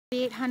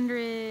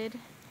800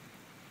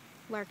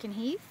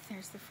 Larkenheath.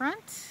 There's the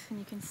front, and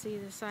you can see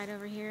the side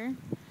over here.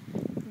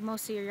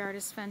 Most of your yard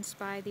is fenced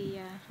by the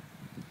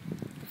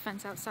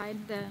fence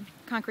outside, the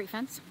concrete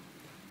fence.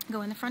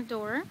 Go in the front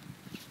door.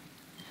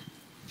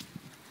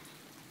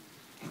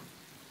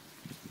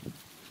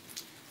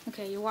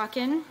 Okay, you walk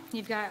in,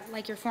 you've got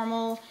like your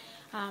formal,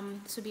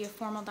 this would be a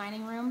formal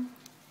dining room.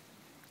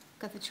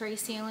 Got the tray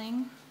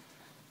ceiling.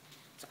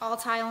 It's all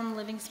tile in the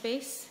living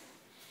space.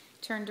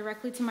 Turn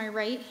directly to my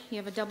right, you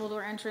have a double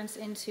door entrance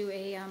into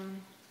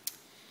an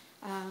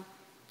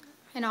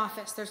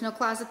office. There's no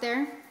closet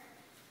there.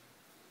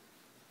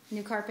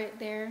 New carpet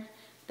there.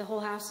 The whole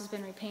house has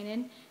been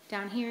repainted.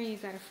 Down here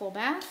you've got a full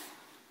bath.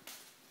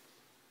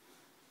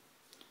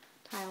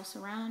 Tile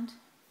surround.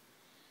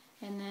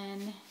 And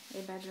then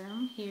a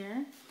bedroom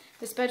here.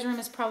 This bedroom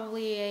is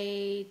probably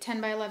a 10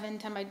 by 11,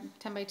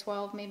 10 by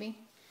 12 maybe.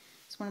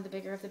 It's one of the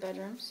bigger of the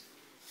bedrooms.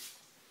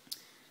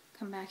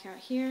 Come back out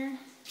here.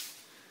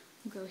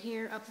 We'll go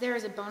here. Up there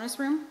is a bonus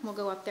room. We'll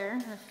go up there in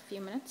a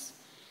few minutes.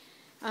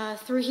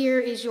 Through here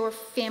is your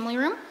family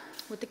room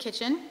with the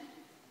kitchen.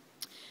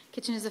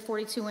 Kitchen is a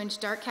 42-inch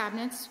dark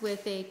cabinets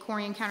with a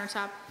Corian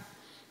countertop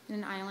and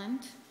an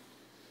island.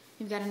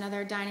 You've got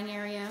another dining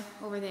area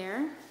over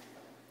there.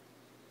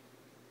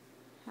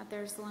 Out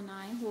there's the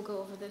lanai. We'll go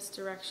over this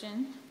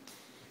direction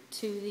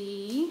to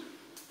the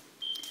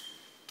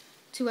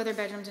two other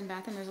bedrooms and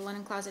bathroom. There's a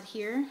linen closet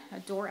here, a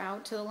door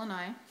out to the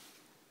lanai.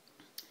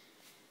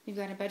 You've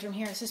got a bedroom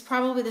here. This is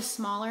probably the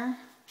smaller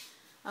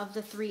of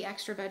the 3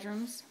 extra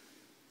bedrooms.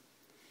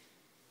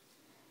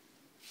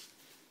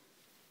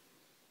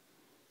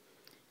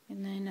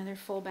 And then another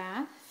full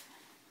bath.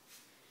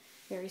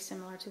 Very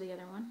similar to the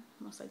other one,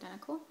 almost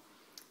identical.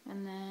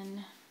 And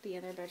then the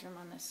other bedroom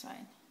on this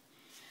side.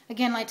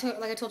 Again, like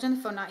I told you on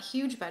the phone, not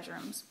huge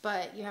bedrooms,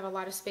 but you have a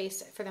lot of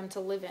space for them to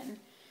live in.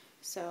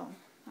 So,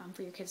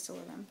 for your kids to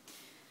live in.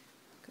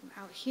 Go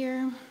out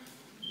here.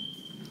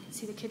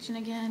 See the kitchen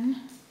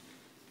again.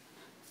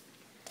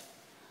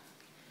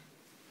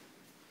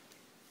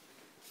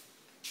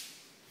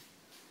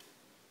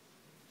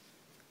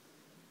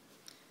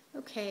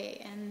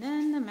 Okay, and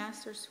then the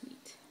master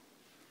suite.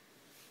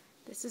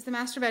 This is the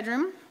master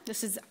bedroom.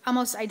 This is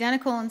almost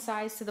identical in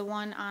size to the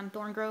one on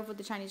Thorn Grove with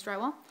the Chinese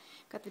drywall.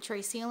 Got the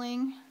tray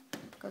ceiling,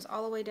 goes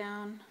all the way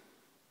down.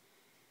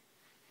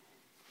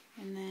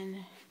 And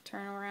then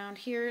turn around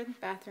here,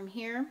 bathroom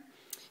here.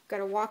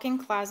 Got a walk-in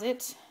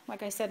closet.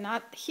 Like I said,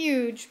 not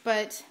huge,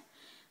 but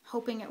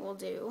hoping it will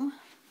do.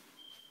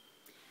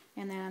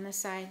 And then on this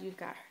side, you've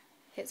got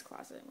his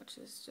closet, which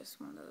is just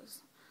one of those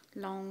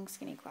long,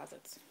 skinny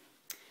closets.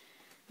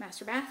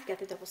 Master bath, got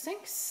the double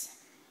sinks,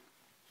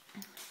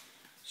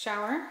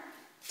 shower,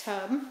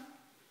 tub,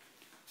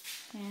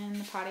 and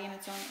the potty in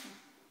its own room.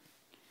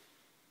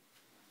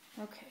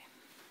 Okay,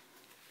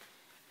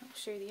 I'll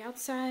show you the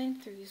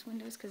outside through these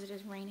windows because it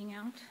is raining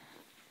out.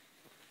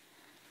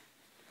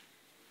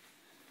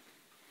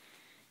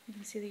 You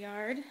can see the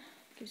yard,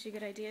 gives you a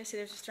good idea. See,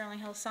 there's a Sterling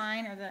Hill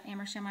sign or the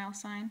Amersham Mile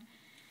sign.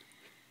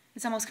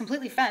 It's almost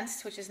completely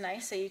fenced, which is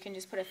nice, so you can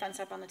just put a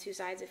fence up on the 2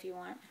 sides if you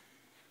want.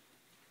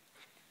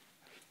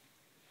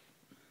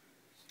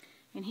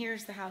 And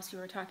here's the house you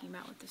were talking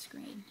about with the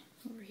screen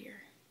over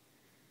here.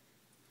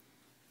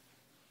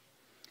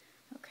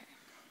 Okay.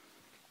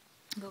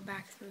 Go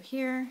back through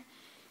here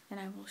and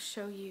I will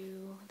show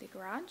you the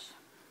garage.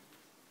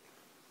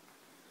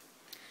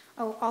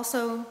 Oh,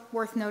 also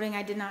worth noting,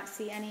 I did not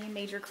see any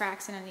major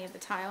cracks in any of the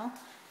tile.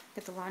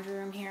 Got the laundry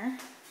room here.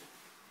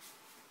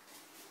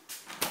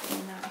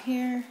 And out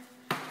here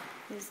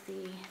is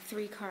the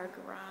 3-car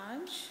garage.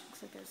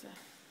 Looks like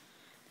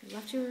they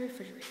left you a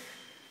refrigerator.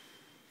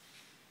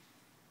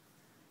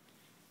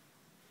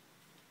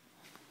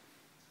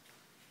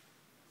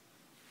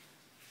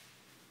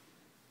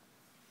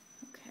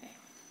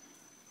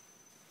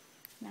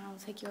 Now I'll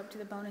take you up to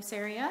the bonus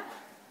area.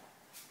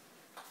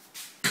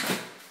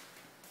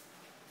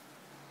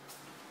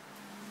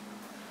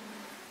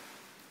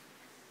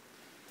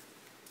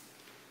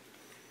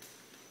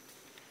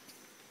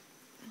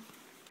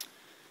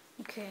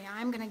 Okay,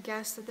 I'm going to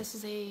guess that this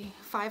is a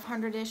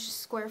 500-ish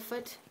square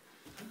foot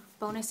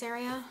bonus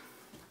area.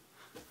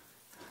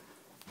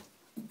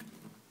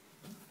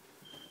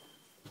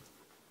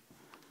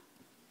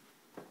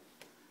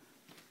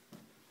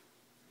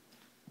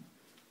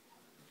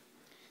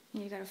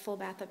 And you got a full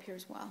bath up here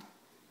as well.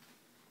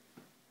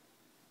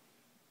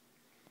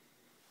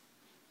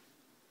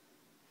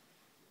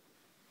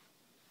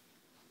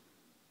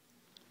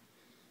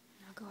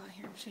 I'll go out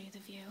here and show you the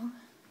view.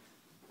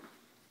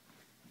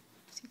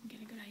 So you can get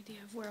a good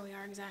idea of where we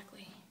are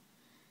exactly.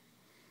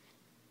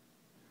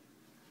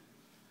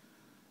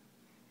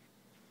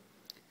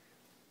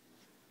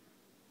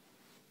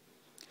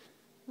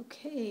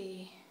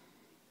 Okay.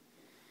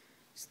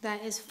 So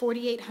that is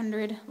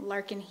 4800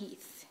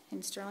 Larkenheath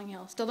in Sterling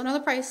Hill. Still don't know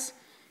the price.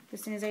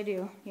 As soon as I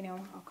do,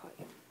 I'll call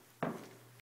you.